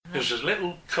Because there's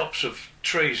little copse of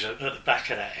trees at the back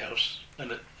of that house,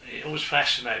 and it always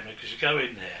fascinated me because you go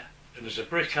in there and there's a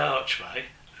brick archway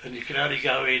and you can only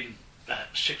go in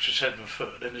about 6 or 7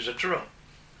 foot, and there's a drop.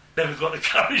 Never got the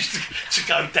courage to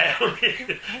go down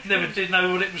it. Never did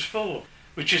know what it was for.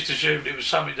 We just assumed it was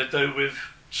something to do with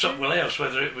something else,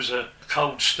 whether it was a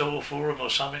cold store for them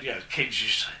or something. You know, kids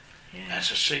used to say,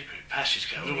 that's a secret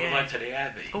passage goes all the way to the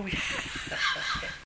Abbey. Oh, yeah.